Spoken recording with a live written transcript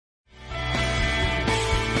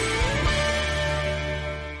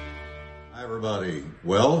everybody.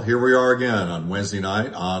 Well, here we are again on Wednesday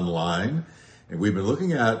night online, and we've been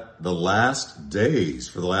looking at the last days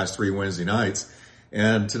for the last 3 Wednesday nights.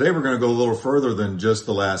 And today we're going to go a little further than just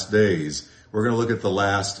the last days. We're going to look at the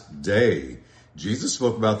last day. Jesus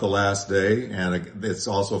spoke about the last day, and it's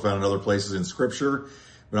also found in other places in Scripture.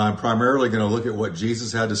 But I'm primarily going to look at what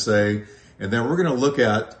Jesus had to say, and then we're going to look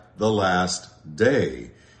at the last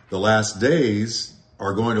day. The last days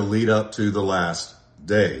are going to lead up to the last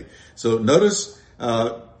day. So notice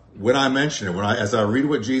when I mention it, as I read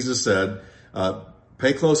what Jesus said,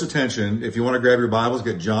 pay close attention. If you want to grab your Bibles,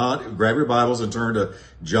 grab your Bibles and turn to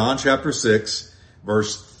John chapter 6,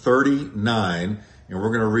 verse 39. And we're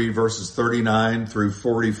going to read verses 39 through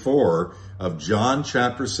 44 of John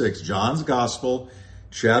chapter 6. John's Gospel,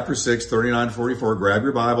 chapter 6, 39 to 44. Grab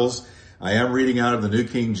your Bibles. I am reading out of the New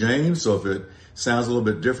King James, so if it sounds a little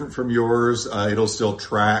bit different from yours, it'll still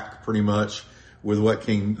track pretty much with what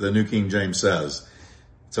the New King James says.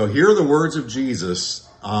 So here are the words of Jesus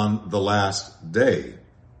on the last day.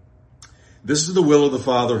 This is the will of the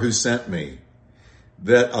Father who sent me,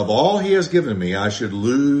 that of all he has given me, I should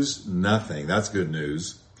lose nothing. That's good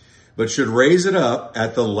news. But should raise it up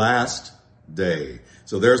at the last day.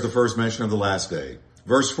 So there's the first mention of the last day.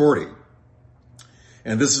 Verse 40.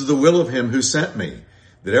 And this is the will of him who sent me,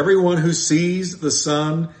 that everyone who sees the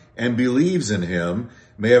Son and believes in him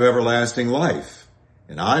may have everlasting life,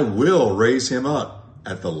 and I will raise him up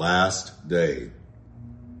at the last day.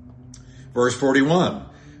 Verse 41.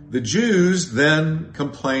 The Jews then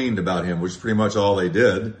complained about him, which is pretty much all they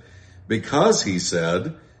did, because he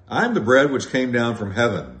said, I am the bread which came down from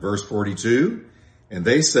heaven. Verse 42. And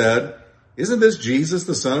they said, isn't this Jesus,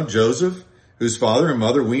 the son of Joseph, whose father and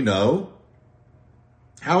mother we know?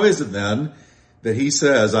 How is it then that he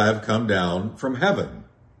says, I have come down from heaven?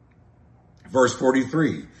 Verse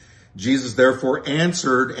 43, Jesus therefore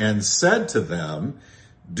answered and said to them,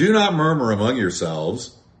 do not murmur among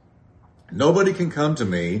yourselves. Nobody can come to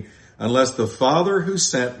me unless the Father who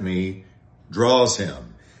sent me draws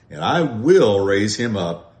him, and I will raise him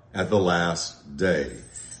up at the last day.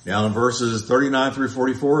 Now in verses 39 through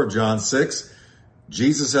 44 of John 6,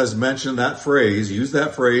 Jesus has mentioned used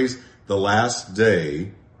that phrase, the last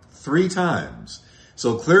day, 3 times.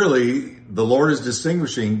 So clearly, the Lord is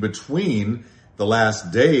distinguishing between the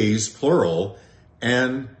last days, plural,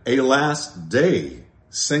 and a last day,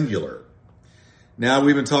 singular. Now,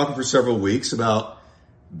 we've been talking for several weeks about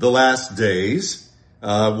the last days,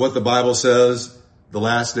 what the Bible says the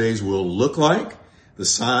last days will look like, the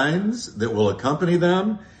signs that will accompany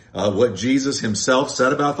them, what Jesus himself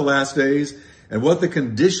said about the last days, and what the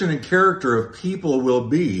condition and character of people will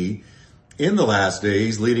be in the last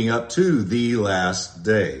days leading up to the last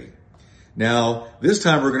day. Now, this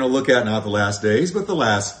time we're going to look at not the last days, but the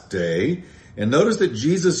last day. And notice that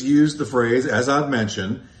Jesus used the phrase, as I've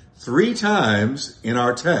mentioned, 3 times in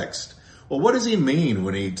our text. Well, what does he mean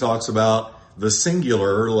when he talks about the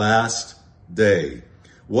singular last day?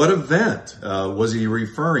 What event was he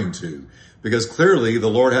referring to? Because clearly the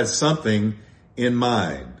Lord had something in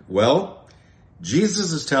mind. Well,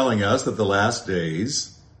 Jesus is telling us that the last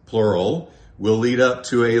days, plural, will lead up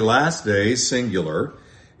to a last day, singular.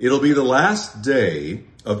 It'll be the last day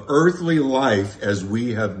of earthly life as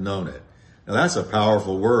we have known it. Now that's a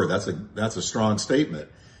powerful word. That's a strong statement,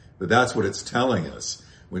 but that's what it's telling us.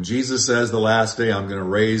 When Jesus says the last day, I'm going to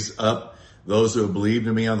raise up those who have believed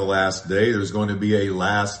in me on the last day, there's going to be a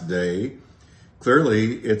last day.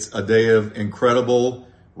 Clearly, it's a day of incredible,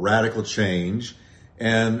 radical change,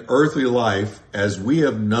 and earthly life as we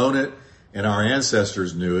have known it and our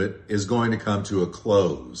ancestors knew it is going to come to a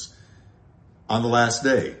close on the last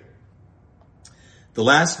day. The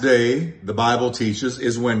last day, the Bible teaches,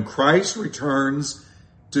 is when Christ returns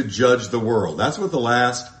to judge the world. That's what the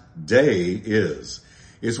last day is.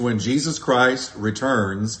 It's when Jesus Christ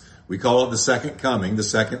returns. We call it the second coming, the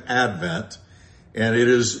second advent. And it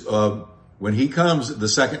is when he comes the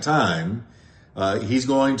second time, he's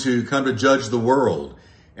going to come to judge the world.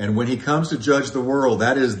 And when he comes to judge the world,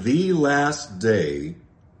 that is the last day.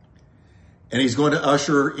 And he's going to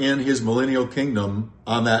usher in his millennial kingdom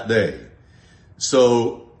on that day.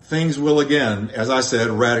 So things will again, as I said,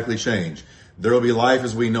 radically change. There will be life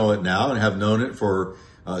as we know it now and have known it for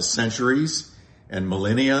centuries and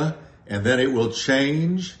millennia. And then it will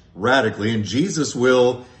change radically. And Jesus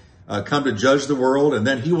will come to judge the world. And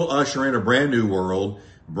then he will usher in a brand new world,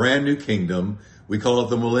 brand new kingdom. We call it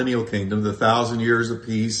the millennial kingdom, the 1,000 years of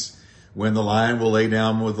peace, when the lion will lay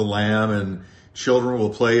down with the lamb and children will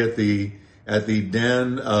play at the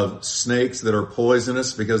den of snakes that are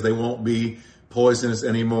poisonous because they won't be poisonous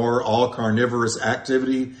anymore. All carnivorous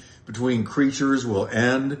activity between creatures will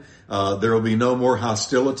end. There will be no more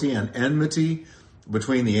hostility and enmity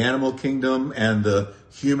between the animal kingdom and the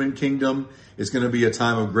human kingdom. It's going to be a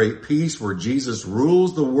time of great peace where Jesus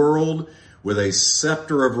rules the world with a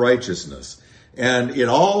scepter of righteousness. And it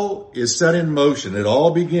all is set in motion. It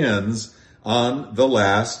all begins on the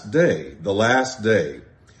last day, the last day.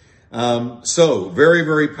 So very,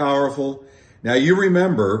 very powerful. Now you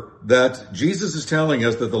remember that Jesus is telling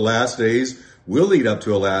us that the last days will lead up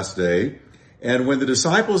to a last day. And when the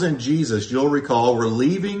disciples and Jesus, you'll recall, were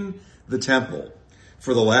leaving the temple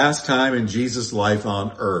for the last time in Jesus' life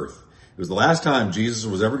on earth. It was the last time Jesus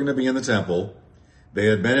was ever going to be in the temple. They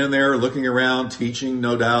had been in there looking around, teaching,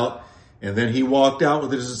 no doubt. And then he walked out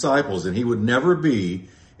with his disciples, and he would never be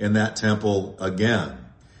in that temple again.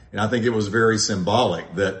 And I think it was very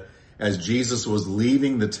symbolic that as Jesus was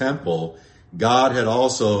leaving the temple, God had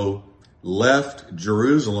also left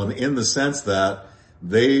Jerusalem in the sense that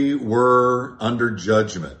they were under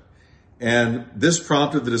judgment. And this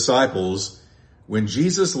prompted the disciples. When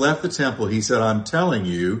Jesus left the temple, he said, I'm telling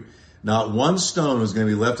you, not one stone is going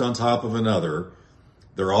to be left on top of another.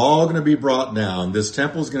 They're all going to be brought down. This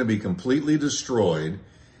temple is going to be completely destroyed.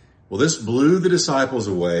 Well, this blew the disciples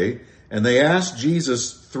away, and they asked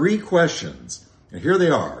Jesus 3 questions. And here they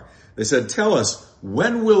are. They said, tell us,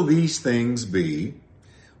 when will these things be?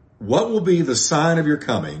 What will be the sign of your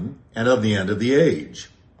coming and of the end of the age?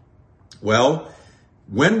 Well,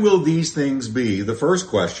 when will these things be? The first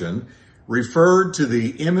question referred to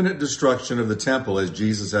the imminent destruction of the temple as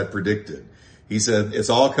Jesus had predicted. He said, it's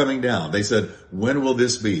all coming down. They said, when will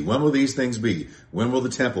this be? When will these things be? When will the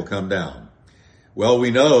temple come down? Well,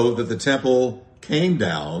 we know that the temple came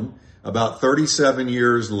down about 37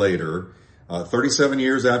 years later, 37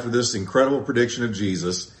 years after this incredible prediction of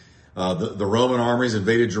Jesus. The Roman armies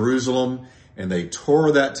invaded Jerusalem, and they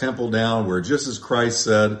tore that temple down where, just as Christ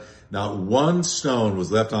said, not one stone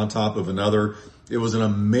was left on top of another. It was an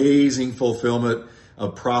amazing fulfillment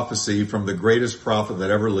of prophecy from the greatest prophet that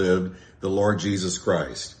ever lived, the Lord Jesus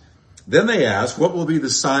Christ. Then they asked, what will be the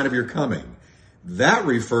sign of your coming? That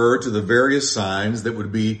referred to the various signs that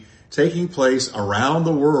would be taking place around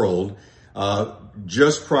the world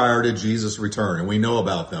just prior to Jesus' return. And we know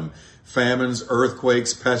about them. Famines,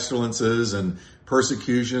 earthquakes, pestilences, and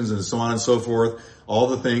persecutions, and so on and so forth. All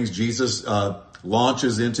the things Jesus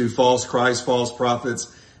launches into: false Christ, false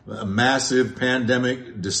prophets, a massive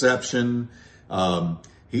pandemic, deception.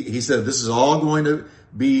 He said, this is all going to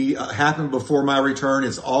be happen before my return.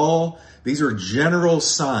 These are general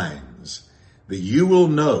signs that you will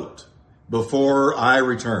note before I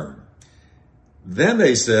return. Then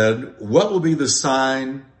they said, what will be the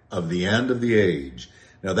sign of the end of the age?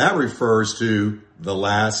 Now that refers to the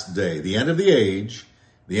last day, the end of the age,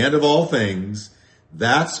 the end of all things.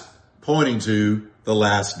 That's pointing to the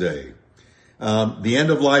last day. The end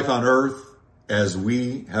of life on earth as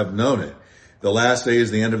we have known it. The last day is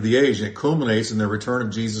the end of the age, and it culminates in the return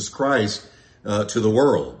of Jesus Christ to the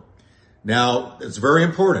world. Now, it's very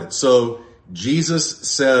important. So Jesus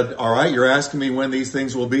said, all right, you're asking me when these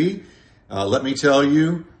things will be. Let me tell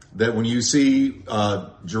you that when you see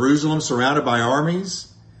Jerusalem surrounded by armies,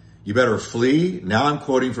 you better flee. Now I'm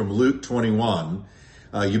quoting from Luke 21.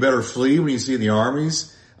 You better flee when you see the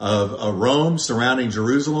armies of Rome surrounding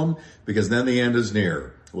Jerusalem, because then the end is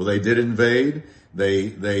near. Well, they did invade.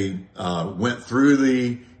 They went through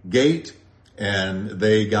the gate and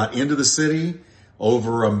they got into the city.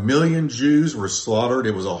 Over 1 million Jews were slaughtered.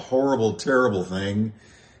 It was a horrible, terrible thing.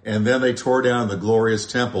 And then they tore down the glorious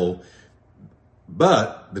temple,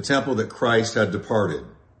 but the temple that Christ had departed.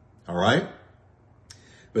 All right.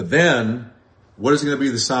 But then what is going to be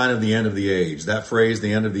the sign of the end of the age? That phrase,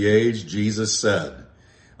 the end of the age, Jesus said,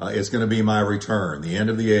 it's going to be my return, the end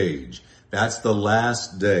of the age. That's the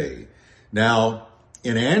last day. Now,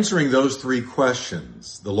 in answering those 3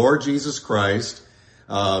 questions, the Lord Jesus Christ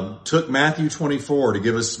took Matthew 24 to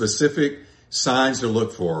give us specific signs to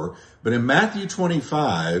look for. But in Matthew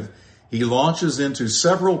 25, he launches into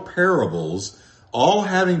several parables, all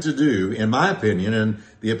having to do, in my opinion, and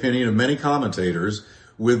the opinion of many commentators,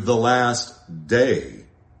 with the last day,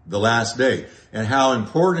 and how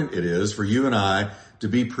important it is for you and I to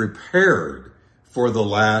be prepared for the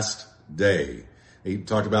last day. He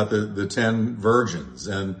talked about the 10 virgins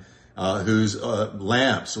and whose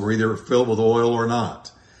lamps were either filled with oil or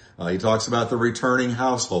not. He talks about the returning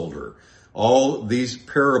householder. All these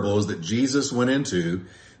parables that Jesus went into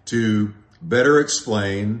to better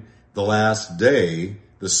explain the last day,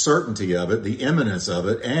 the certainty of it, the imminence of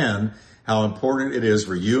it, and how important it is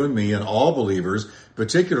for you and me and all believers,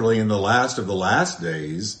 particularly in the last of the last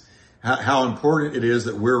days, how important it is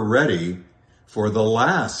that we're ready for the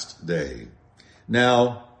last day.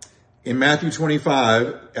 Now, in Matthew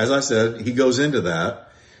 25, as I said, he goes into that,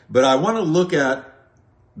 but I want to look at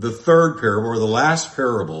the third parable, or the last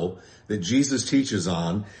parable that Jesus teaches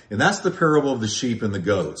on, and that's the parable of the sheep and the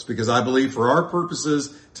goats, because I believe for our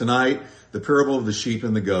purposes tonight, the parable of the sheep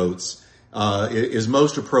and the goats is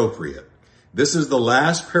most appropriate. This is the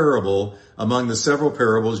last parable among the several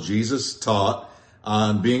parables Jesus taught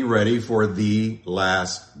on being ready for the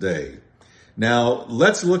last day. Now,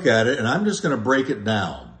 let's look at it, and I'm just going to break it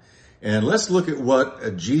down. And let's look at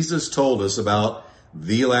what Jesus told us about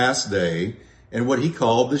the last day and what he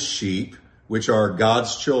called the sheep, which are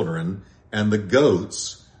God's children, and the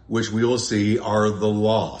goats, which we will see are the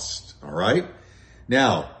lost. All right?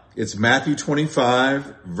 Now, it's Matthew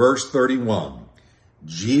 25, verse 31.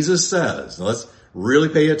 Jesus says, now let's really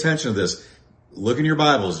pay attention to this. Look in your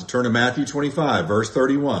Bibles, turn to Matthew 25, verse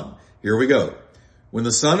 31. Here we go. When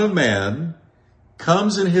the Son of Man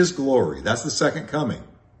comes in his glory, that's the second coming,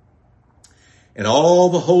 and all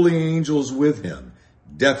the holy angels with him,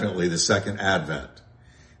 definitely the second advent,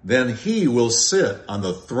 then he will sit on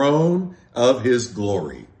the throne of his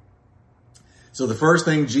glory. So the first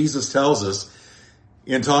thing Jesus tells us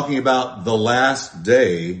in talking about the last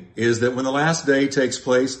day is that when the last day takes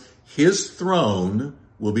place, his throne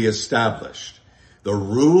will be established. The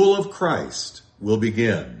rule of Christ will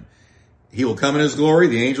begin. He will come in his glory,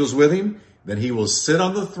 the angels with him, then he will sit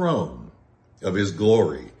on the throne of his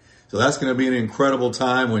glory. So that's going to be an incredible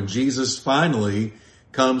time when Jesus finally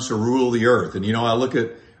comes to rule the earth. And I look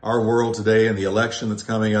at our world today and the election that's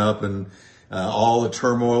coming up and all the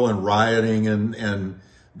turmoil and rioting and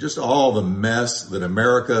just all the mess that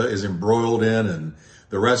America is embroiled in and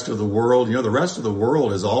the rest of the world. The rest of the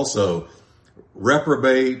world is also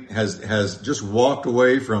reprobate, has just walked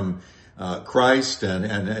away from Christ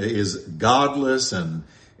and is godless and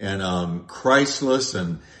Christless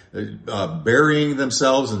and burying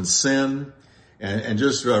themselves in sin and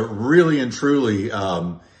just really and truly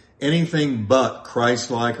anything but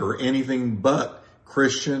Christ-like or anything but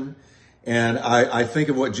Christian. And I think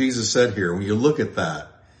of what Jesus said here. When you look at that,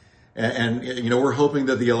 and we're hoping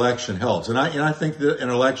that the election helps. And I think that an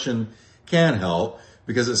election can help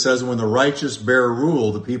because it says when the righteous bear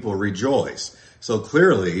rule, the people rejoice. So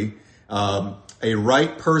clearly, a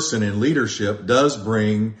right person in leadership does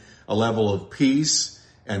bring a level of peace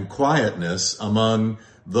and quietness among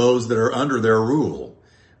those that are under their rule.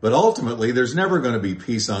 But ultimately, there's never going to be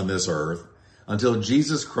peace on this earth until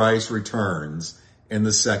Jesus Christ returns in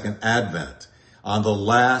the second advent on the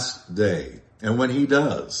last day. And when he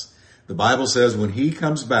does, the Bible says when he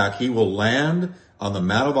comes back, he will land on the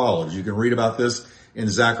Mount of Olives. You can read about this in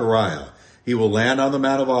Zechariah. He will land on the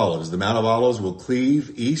Mount of Olives. The Mount of Olives will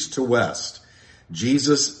cleave east to west.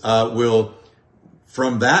 Jesus will,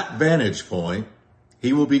 from that vantage point,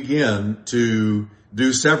 he will begin to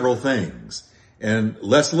do several things. And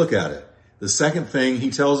let's look at it. The second thing he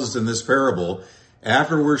tells us in this parable,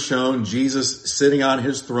 after we're shown Jesus sitting on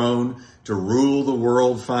his throne to rule the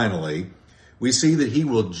world finally, we see that he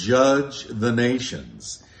will judge the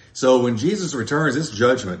nations. So when Jesus returns, it's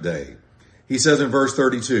Judgment Day. He says in verse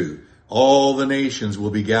 32, all the nations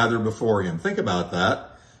will be gathered before him. Think about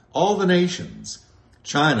that. All the nations,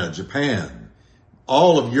 China, Japan,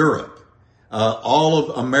 all of Europe, all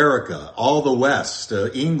of America, all the West,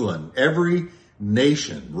 England, every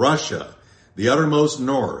nation, Russia, the uttermost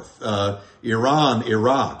north, Iran,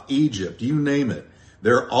 Iraq, Egypt, you name it.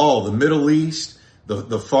 They're all, the Middle East,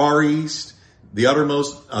 the Far East, the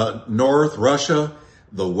uttermost north, Russia,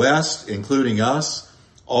 the West, including us,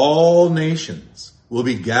 all nations will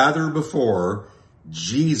be gathered before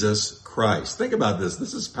Jesus Christ. Think about this.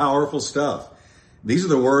 This is powerful stuff. These are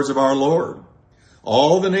the words of our Lord.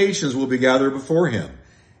 All the nations will be gathered before him,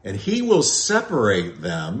 and he will separate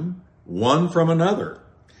them one from another,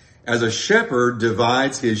 as a shepherd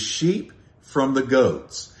divides his sheep from the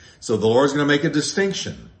goats. So the Lord's going to make a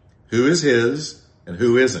distinction. Who is his and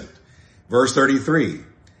who isn't? Verse 33,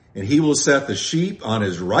 and he will set the sheep on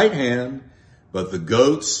his right hand, but the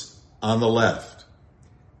goats on the left.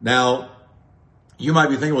 Now, you might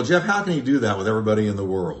be thinking, well, Jeff, how can he do that with everybody in the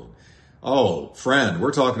world? Oh, friend,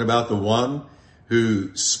 we're talking about the one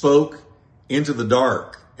who spoke into the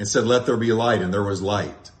dark and said, let there be light, and there was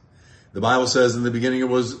light. The Bible says in the beginning it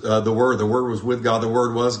was the Word was with God, the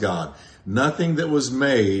Word was God. Nothing that was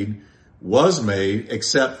made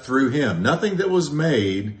except through him. Nothing that was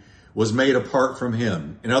made apart from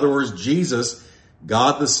him. In other words, Jesus,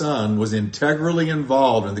 God the Son, was integrally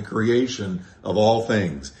involved in the creation of all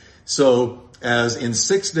things. So as in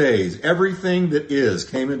 6 days, everything that is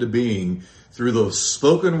came into being through the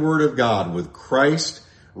spoken word of God with Christ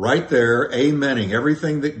right there, amening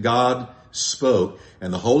everything that God spoke,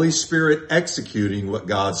 and the Holy Spirit executing what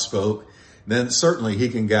God spoke, then certainly he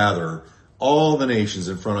can gather all the nations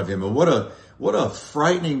in front of him. And what a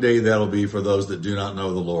frightening day that'll be for those that do not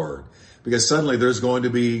know the Lord. Because suddenly there's going to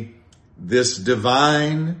be this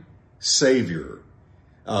divine Savior,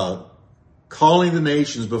 calling the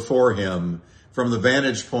nations before him from the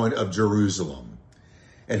vantage point of Jerusalem.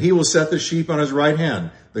 And he will set the sheep on his right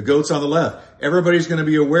hand, the goats on the left. Everybody's going to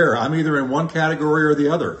be aware. I'm either in one category or the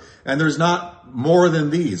other. And there's not more than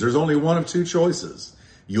these. There's only one of two choices.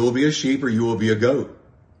 You will be a sheep or you will be a goat.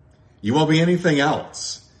 You won't be anything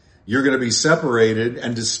else. You're going to be separated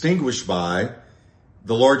and distinguished by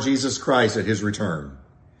the Lord Jesus Christ at his return.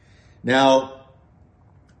 Now,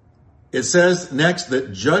 it says next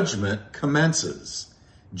that judgment commences.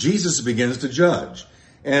 Jesus begins to judge.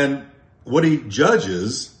 And what he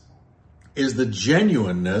judges is the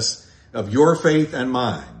genuineness of your faith and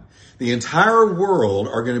mine. The entire world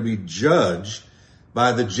are going to be judged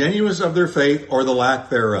by the genuineness of their faith or the lack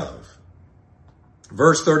thereof.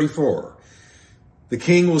 Verse 34, the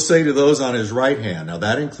king will say to those on his right hand, now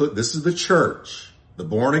that includes, this is the church, the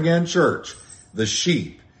born again church, the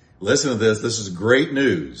sheep. Listen to this. This is great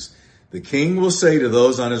news. The king will say to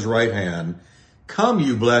those on his right hand, come,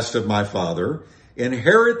 you blessed of my Father,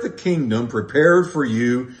 inherit the kingdom prepared for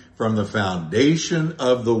you from the foundation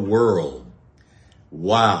of the world.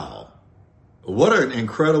 Wow. What an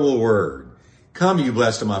incredible word. Come, you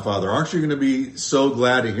blessed of my Father. Aren't you going to be so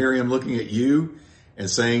glad to hear him looking at you and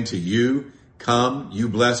saying to you, come, you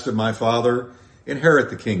blessed of my Father, inherit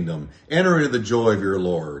the kingdom, enter into the joy of your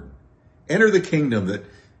Lord. Enter the kingdom that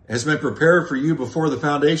has been prepared for you before the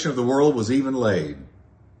foundation of the world was even laid.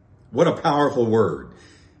 What a powerful word.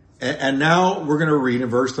 And now we're going to read in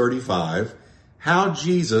verse 35 how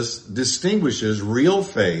Jesus distinguishes real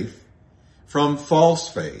faith from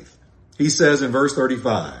false faith. He says in verse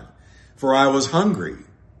 35, for I was hungry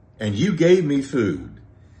and you gave me food.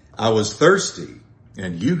 I was thirsty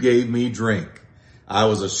and you gave me drink. I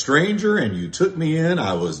was a stranger and you took me in.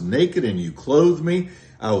 I was naked and you clothed me.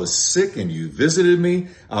 I was sick and you visited me.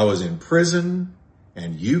 I was in prison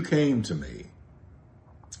and you came to me.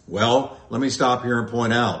 Well, let me stop here and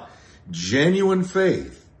point out, genuine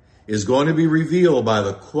faith is going to be revealed by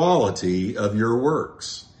the quality of your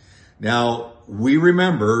works. Now, we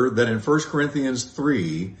remember that in 1 Corinthians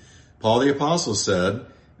 3, Paul the Apostle said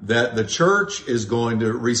that the church is going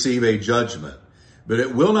to receive a judgment, but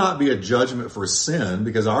it will not be a judgment for sin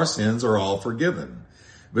because our sins are all forgiven.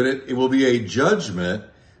 But it will be a judgment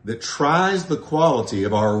that tries the quality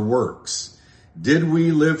of our works. Did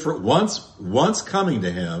we live for once coming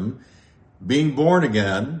to him, being born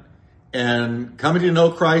again, and coming to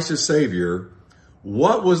know Christ as Savior?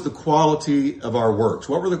 What was the quality of our works?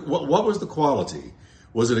 What was the quality?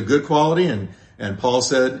 Was it a good quality? And Paul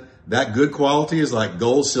said that good quality is like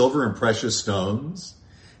gold, silver, and precious stones.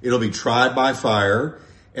 It'll be tried by fire.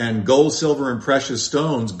 And gold, silver, and precious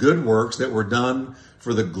stones, good works that were done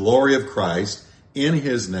for the glory of Christ in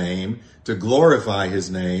his name, to glorify his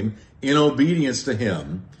name, in obedience to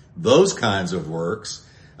him, those kinds of works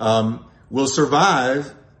will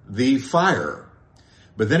survive the fire.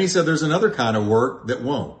 But then he said there's another kind of work that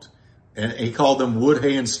won't. And he called them wood,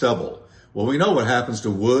 hay, and stubble. Well, we know what happens to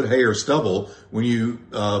wood, hay, or stubble when you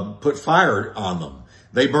put fire on them.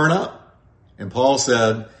 They burn up. And Paul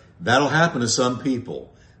said that'll happen to some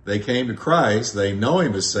people. They came to Christ, they know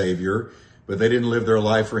him as Savior, but they didn't live their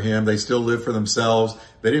life for him. They still lived for themselves.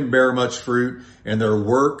 They didn't bear much fruit, and their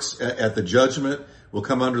works at the judgment will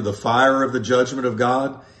come under the fire of the judgment of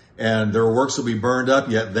God, and their works will be burned up,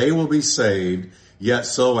 yet they will be saved, yet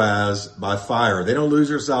so as by fire. They don't lose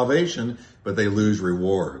their salvation, but they lose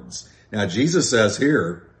rewards. Now, Jesus says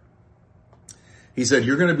here, he said,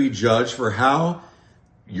 you're going to be judged for how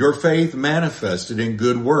your faith manifested in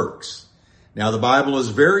good works. Now, the Bible is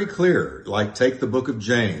very clear, like take the book of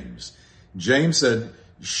James. James said,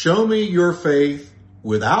 show me your faith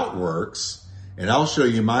without works, and I'll show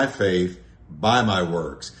you my faith by my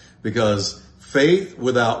works. Because faith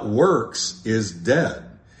without works is dead.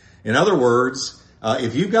 In other words,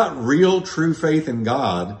 if you've got real, true faith in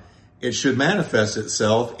God, it should manifest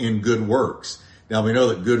itself in good works. Now, we know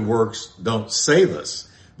that good works don't save us,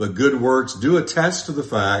 but good works do attest to the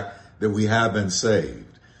fact that we have been saved.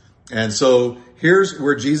 And so here's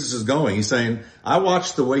where Jesus is going. He's saying, I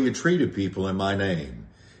watched the way you treated people in my name.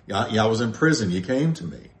 I was in prison. You came to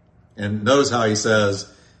me. And notice how he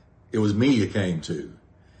says, it was me you came to,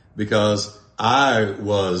 because I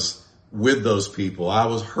was with those people. I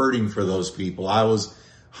was hurting for those people. I was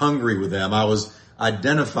hungry with them. I was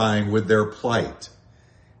identifying with their plight.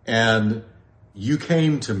 And you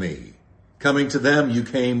came to me. Coming to them, you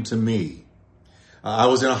came to me. I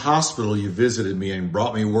was in a hospital, you visited me and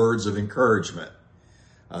brought me words of encouragement.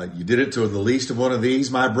 You did it to the least of one of these,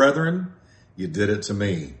 my brethren. You did it to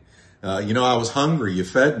me. I was hungry, you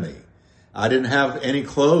fed me. I didn't have any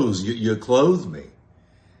clothes, you clothed me.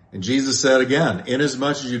 And Jesus said again,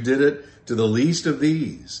 inasmuch as you did it to the least of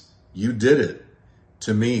these, you did it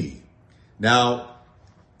to me. Now,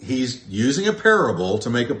 he's using a parable to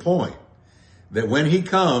make a point that when he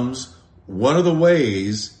comes, one of the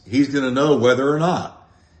ways he's going to know whether or not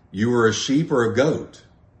you were a sheep or a goat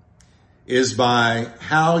is by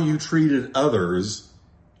how you treated others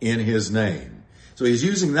in his name. So he's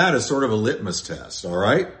using that as sort of a litmus test, all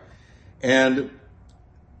right? And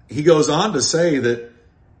he goes on to say that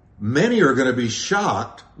many are going to be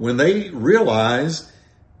shocked when they realize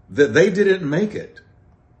that they didn't make it.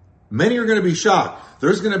 Many are going to be shocked.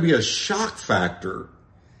 There's going to be a shock factor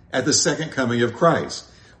at the second coming of Christ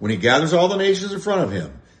when he gathers all the nations in front of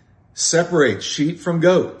him, separates sheep from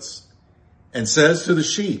goats, and says to the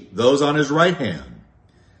sheep, those on his right hand,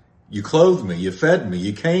 you clothed me, you fed me,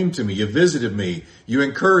 you came to me, you visited me, you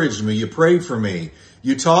encouraged me, you prayed for me,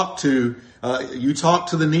 you talked to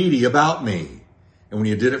the needy about me. And when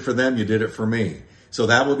you did it for them, you did it for me. So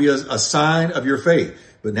that will be a sign of your faith.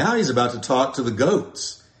 But now he's about to talk to the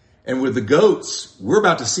goats. And with the goats, we're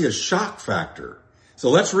about to see a shock factor. So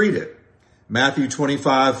let's read it. Matthew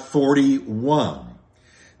 25:41.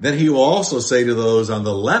 Then he will also say to those on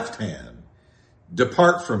the left hand,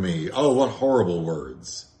 depart from me. Oh, what horrible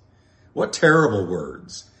words. What terrible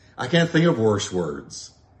words. I can't think of worse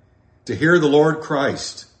words. To hear the Lord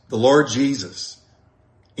Christ, the Lord Jesus,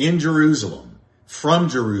 in Jerusalem, from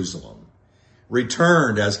Jerusalem,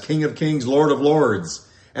 returned as King of Kings, Lord of Lords,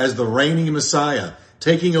 as the reigning Messiah,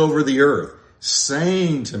 taking over the earth,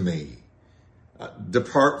 saying to me,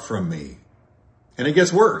 depart from me. And it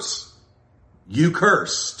gets worse. You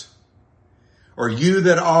cursed, or you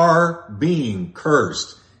that are being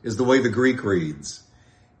cursed, is the way the Greek reads,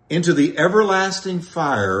 into the everlasting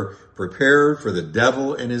fire prepared for the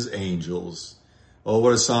devil and his angels. Oh,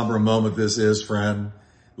 what a somber moment this is, friend.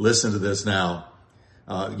 Listen to this now.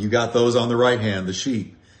 You got those on the right hand, the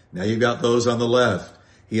sheep. Now you got those on the left.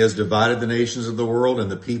 He has divided the nations of the world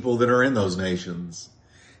and the people that are in those nations.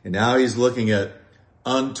 And now he's looking at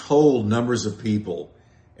untold numbers of people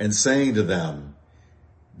and saying to them,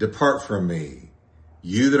 depart from me,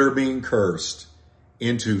 you that are being cursed,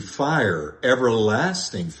 into fire,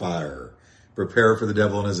 everlasting fire, prepare for the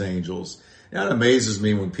devil and his angels. Now it amazes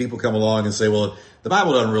me when people come along and say, well, the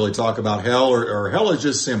Bible doesn't really talk about hell, or hell is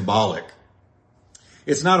just symbolic.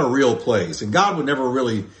 It's not a real place. And God would never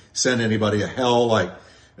really send anybody to hell like,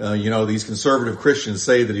 these conservative Christians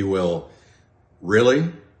say that he will.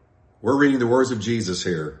 Really? We're reading the words of Jesus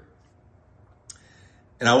here.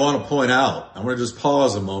 And I want to point out, I want to just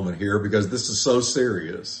pause a moment here because this is so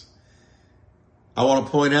serious. I want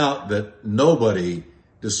to point out that nobody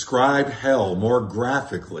described hell more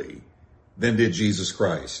graphically than did Jesus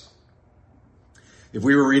Christ. If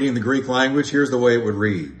we were reading the Greek language, here's the way it would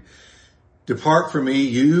read. Depart from me,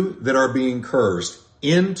 you that are being cursed,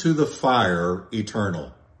 into the fire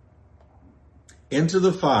eternal. Into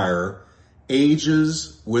the fire,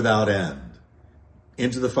 ages without end.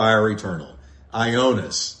 Into the fire eternal.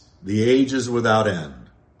 Ionis, the ages without end.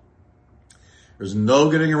 There's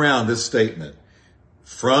no getting around this statement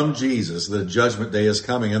from Jesus. The judgment day is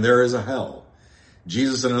coming and there is a hell.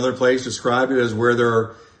 Jesus in another place described it as where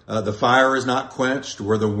the fire is not quenched,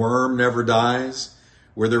 where the worm never dies,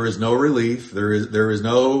 where there is no relief, there is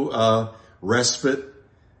no respite,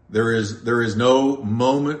 there is no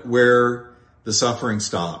moment where the suffering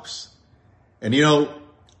stops. And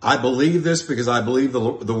I believe this because I believe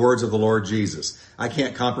the words of the Lord Jesus. I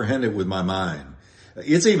can't comprehend it with my mind.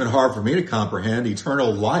 It's even hard for me to comprehend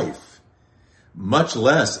eternal life, much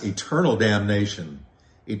less eternal damnation,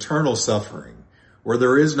 eternal suffering, where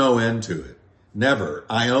there is no end to it. Never.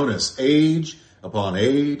 Ionis, age upon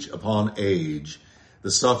age upon age.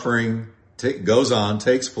 The suffering goes on,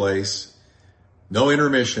 takes place. No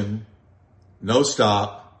intermission, no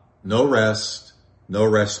stop, no rest, no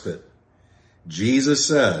respite. Jesus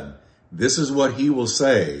said, this is what he will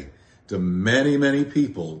say to many, many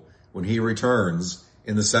people when he returns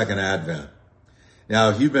in the second advent. Now,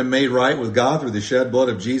 if you've been made right with God through the shed blood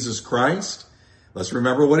of Jesus Christ, let's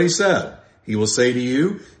remember what he said. He will say to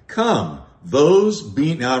you, come,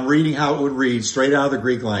 now I'm reading how it would read straight out of the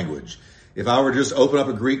Greek language. If I were to just open up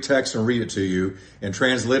a Greek text and read it to you and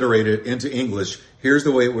transliterate it into English, here's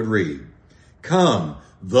the way it would read. Come,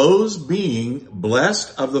 those being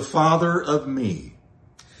blessed of the Father of me,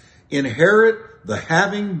 inherit the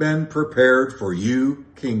having been prepared for you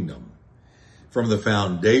kingdom from the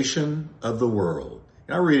foundation of the world.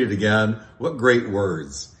 And I'll read it again. What great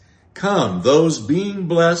words. Come, those being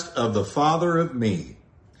blessed of the Father of me,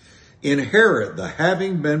 inherit the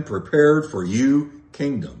having been prepared for you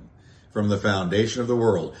kingdom from the foundation of the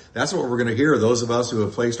world. That's what we're going to hear, those of us who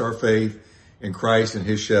have placed our faith in Christ and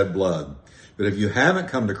his shed blood. But if you haven't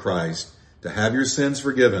come to Christ to have your sins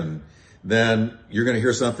forgiven, then you're going to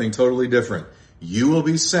hear something totally different. You will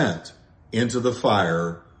be sent into the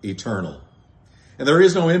fire eternal. And there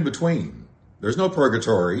is no in between. There's no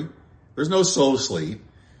purgatory. There's no soul sleep.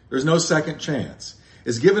 There's no second chance.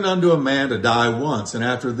 It's given unto a man to die once, and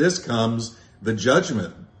after this comes the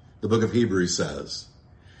judgment, the book of Hebrews says.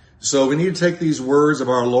 So we need to take these words of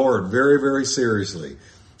our Lord very, very seriously.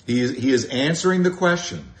 He is answering the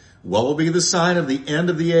question, what will be the sign of the end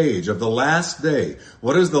of the age, of the last day?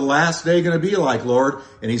 What is the last day going to be like, Lord?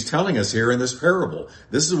 And he's telling us here in this parable,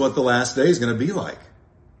 this is what the last day is going to be like.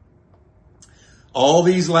 All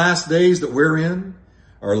these last days that we're in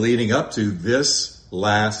are leading up to this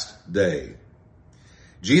last day.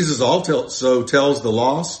 Jesus also tells the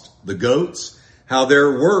lost, the goats, how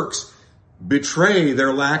their works betray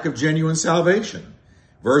their lack of genuine salvation.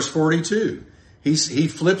 Verse 42, he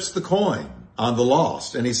flips the coin on the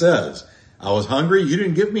lost and he says, I was hungry, you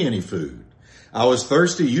didn't give me any food. I was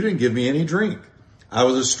thirsty, you didn't give me any drink. I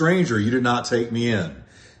was a stranger, you did not take me in.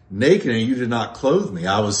 Naked and you did not clothe me.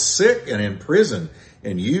 I was sick and in prison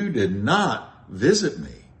and you did not visit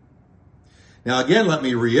me. Now again, let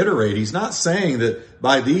me reiterate, he's not saying that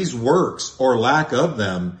by these works or lack of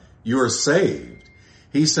them, you are saved.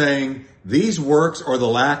 He's saying these works or the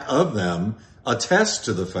lack of them attest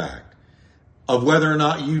to the fact of whether or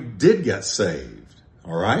not you did get saved.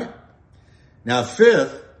 All right? Now,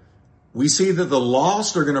 fifth, we see that the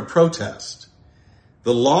lost are going to protest.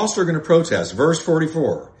 The lost are going to protest. Verse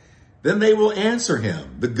 44. Then they will answer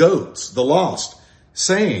him, the goats, the lost,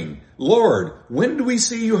 saying, Lord, when do we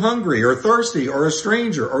see you hungry or thirsty or a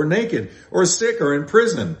stranger or naked or sick or in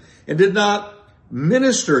prison and did not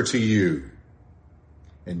minister to you?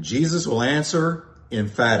 And Jesus will answer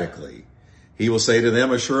emphatically. He will say to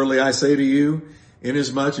them, assuredly I say to you,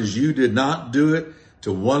 inasmuch as you did not do it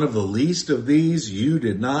to one of the least of these, you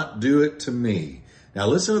did not do it to me. Now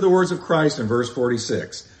listen to the words of Christ in verse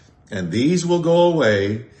 46. And these will go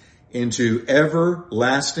away into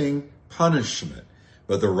everlasting punishment,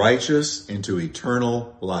 but the righteous into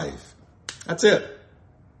eternal life. That's it.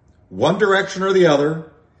 One direction or the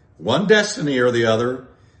other, one destiny or the other,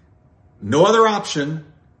 no other option,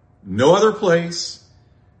 no other place,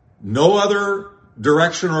 no other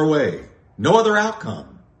direction or way, no other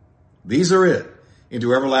outcome. These are it.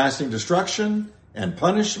 Into everlasting destruction and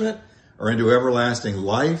punishment, or into everlasting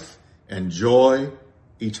life and joy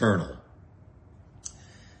eternal.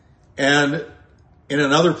 And in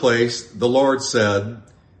another place, the Lord said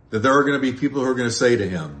that there are going to be people who are going to say to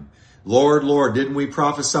him, Lord, Lord, didn't we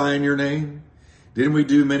prophesy in your name? Didn't we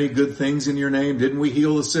do many good things in your name? Didn't we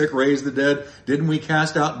heal the sick, raise the dead? Didn't we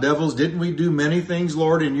cast out devils? Didn't we do many things,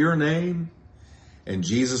 Lord, in your name? And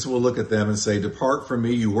Jesus will look at them and say, depart from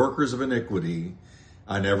me, you workers of iniquity.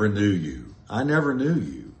 I never knew you. I never knew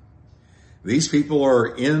you. These people are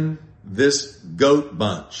in this goat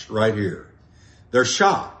bunch right here. They're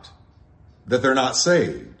shocked that they're not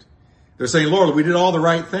saved. They're saying, Lord, we did all the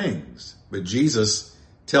right things. But Jesus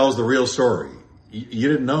tells the real story. You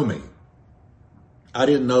didn't know me. I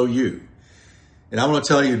didn't know you. And I want to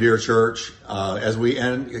tell you, dear church, as we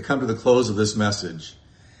come to the close of this message,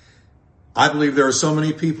 I believe there are so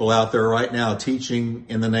many people out there right now teaching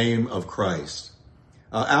in the name of Christ.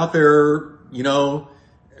 Out there,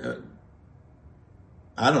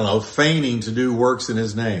 feigning to do works in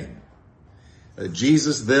his name.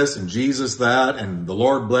 Jesus this and Jesus that and the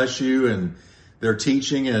Lord bless you, and they're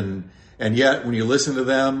teaching, and yet when you listen to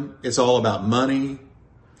them, it's all about money.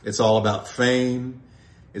 It's all about fame.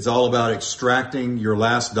 It's all about extracting your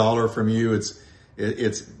last dollar from you.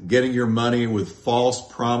 It's getting your money with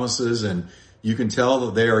false promises, and you can tell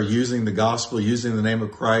that they are using the gospel, using the name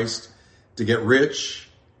of Christ to get rich,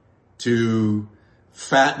 to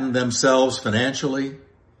fatten themselves financially,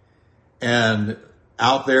 and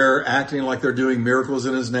out there acting like they're doing miracles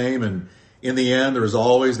in his name. And in the end, there's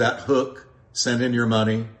always that hook, send in your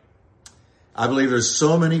money. I believe there's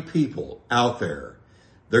so many people out there.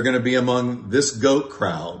 They're going to be among this goat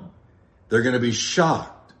crowd. They're going to be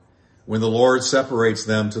shocked when the Lord separates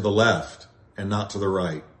them to the left and not to the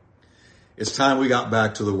right. It's time we got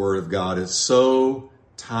back to the Word of God. It's so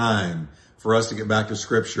time for us to get back to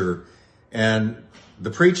Scripture and the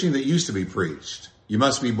preaching that used to be preached. You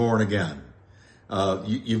must be born again.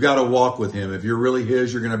 You've got to walk with him. If you're really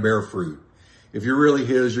his, you're going to bear fruit. If you're really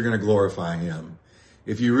his, you're going to glorify him.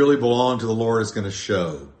 If you really belong to the Lord, it's going to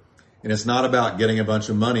show. And it's not about getting a bunch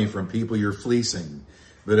of money from people you're fleecing,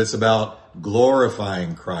 but it's about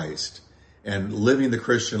glorifying Christ and living the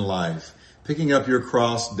Christian life, picking up your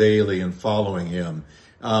cross daily and following him,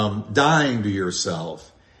 dying to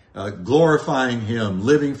yourself, glorifying him,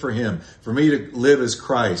 living for him. For me to live as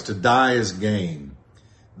Christ, to die as gain.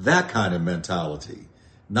 That kind of mentality.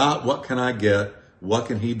 Not what can I get? What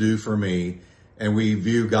can he do for me? And we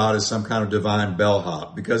view God as some kind of divine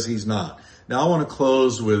bellhop, because he's not. Now I want to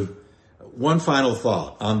close with one final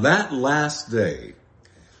thought. On that last day,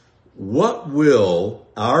 what will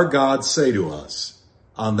our God say to us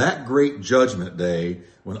on that great judgment day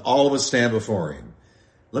when all of us stand before him?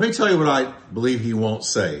 Let me tell you what I believe he won't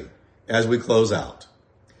say as we close out.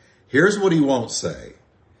 Here's what he won't say.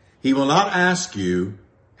 He will not ask you,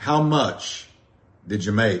 how much did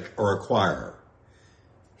you make or acquire?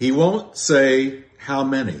 He won't say how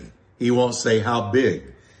many. He won't say how big.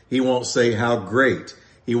 He won't say how great.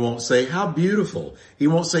 He won't say how beautiful. He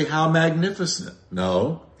won't say how magnificent.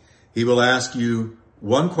 No, he will ask you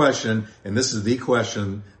one question, and this is the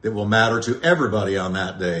question that will matter to everybody on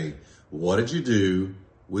that day. What did you do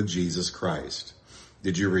with Jesus Christ?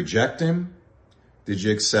 Did you reject him? Did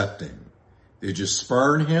you accept him? Did you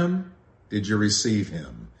spurn him? Did you receive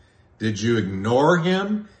him? Did you ignore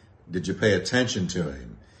him? Did you pay attention to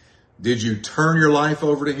him? Did you turn your life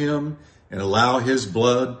over to him and allow his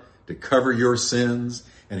blood to cover your sins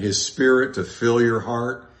and his spirit to fill your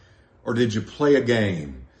heart? Or did you play a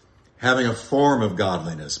game, having a form of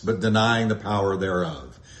godliness, but denying the power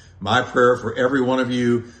thereof? My prayer for every one of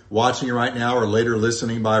you watching right now or later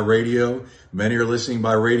listening by radio, many are listening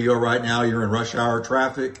by radio right now. You're in rush hour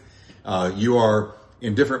traffic. You are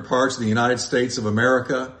in different parts of the United States of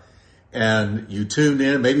America, and you tuned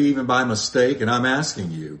in, maybe even by mistake. And I'm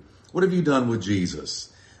asking you, what have you done with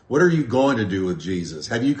Jesus? What are you going to do with Jesus?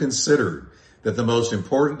 Have you considered that the most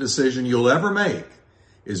important decision you'll ever make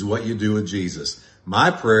is what you do with Jesus?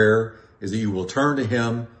 My prayer is that you will turn to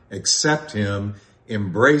him, accept him,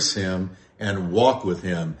 embrace him, and walk with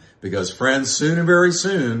him. Because friends, soon and very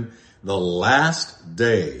soon, the last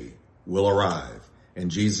day will arrive and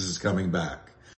Jesus is coming back.